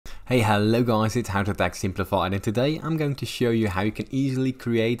Hello guys, it's How to Tech Simplified, and today I'm going to show you how you can easily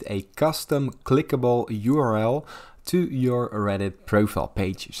create a custom clickable URL to your Reddit profile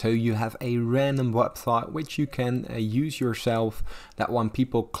page. So you have a random website which you can use yourself, that when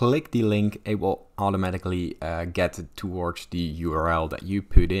people click the link it will automatically get towards the URL that you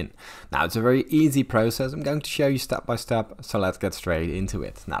put in. Now it's a very easy process. I'm going to show you step by step, so let's get straight into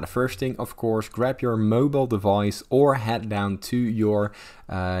it. Now the first thing, of course, grab your mobile device or head down to your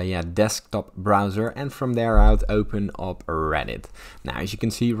desktop browser, and from there out open up Reddit. Now as you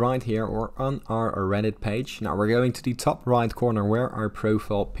can see right here, or on our Reddit page, now we're going to the top right corner where our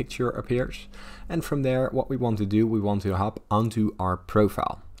profile picture appears, and from there what we want to do, we want to hop onto our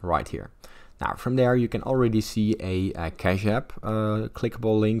profile right here. Now from there you can already see a Cash App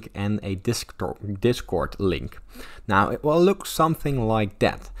clickable link and a Discord link. Now it will look something like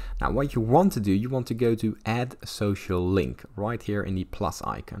that. Now what you want to do, you want to go to add social link right here in the plus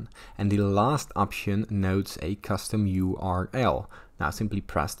icon, and the last option notes a custom URL. Now simply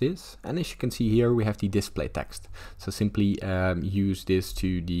press this, and as you can see here we have the display text. So simply use this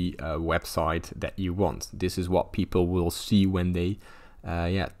to the website that you want. This is what people will see when they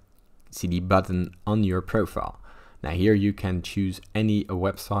see the button on your profile. Now here you can choose any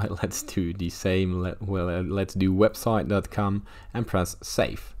website. Let's do the same. Let's do website.com and press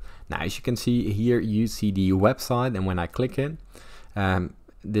save. Now as you can see here, you see the website, and when I click it,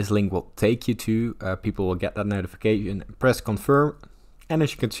 this link will take you to, people will get that notification, press confirm, and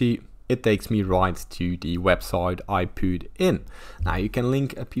as you can see, it takes me right to the website I put in. Now you can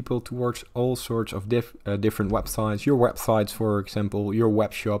link people towards all sorts of different websites, your websites for example, your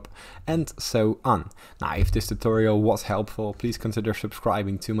web shop, and so on. Now if this tutorial was helpful, please consider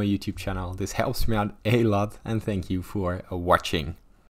subscribing to my YouTube channel. This helps me out a lot, and thank you for watching.